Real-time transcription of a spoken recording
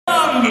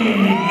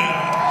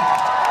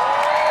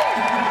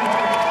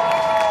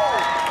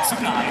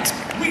Tonight,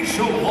 we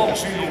shall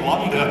watch in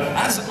wonder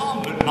as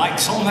armored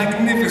knights on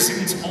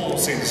magnificent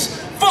horses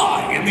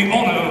vie in the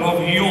honor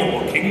of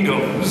your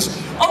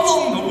kingdoms.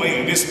 Along the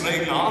way,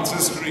 displaying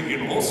artistry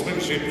in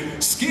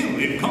horsemanship, skill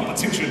in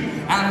competition,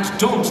 and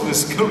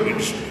dauntless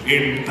courage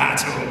in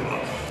battle.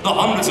 The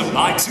hundreds of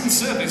knights in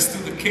service to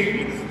the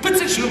king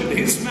petitioned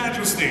his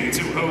majesty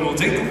to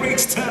hold a great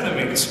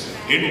tournament.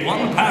 In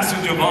one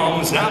passage of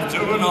arms after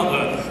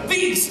another,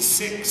 these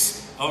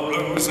 6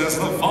 arose as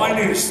the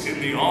finest in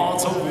the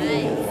art of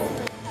war.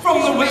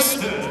 From the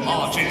western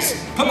marches,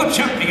 from the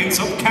champions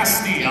of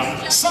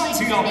Castilla,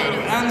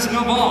 Santiago, and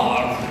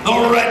Navarre,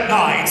 the Red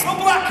Knights, the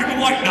Black and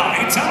White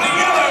Knights, and the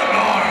Yellow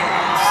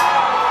Knights.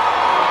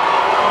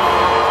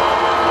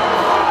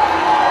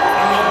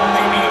 From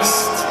the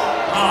east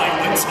lie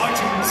the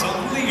Titans of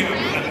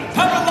Leon,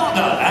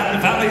 Paralada,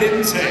 and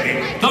Valiente,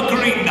 the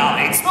Green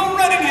Knights, the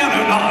Red and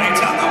Yellow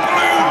Knights, and the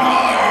Blue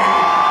Knights.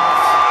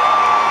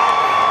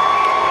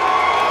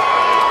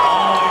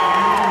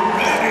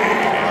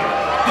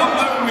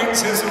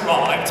 Has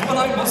arrived when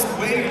I must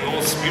weigh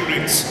your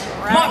spirits.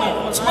 My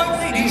lords, my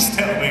ladies,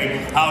 tell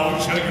me, how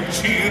shall you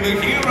cheer the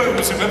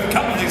heroes who have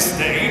come this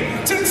day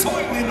to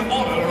toil in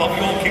honor of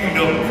your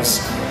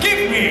kingdoms?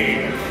 Give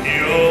me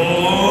your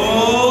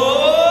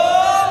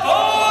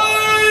voices!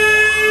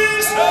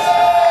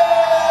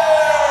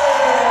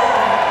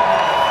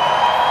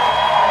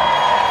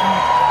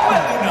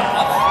 Well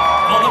enough,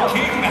 for the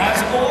king has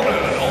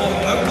ordered all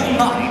local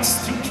knights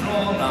to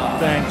draw nigh.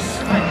 Thanks.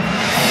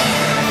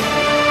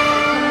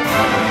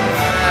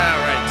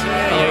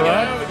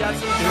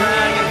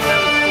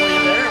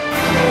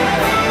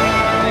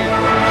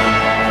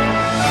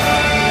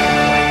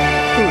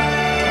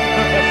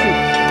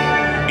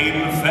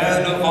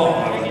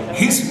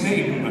 His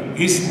name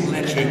is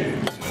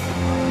legend.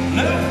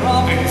 No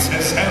province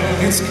has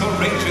held its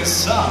courageous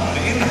son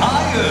in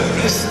higher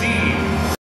esteem.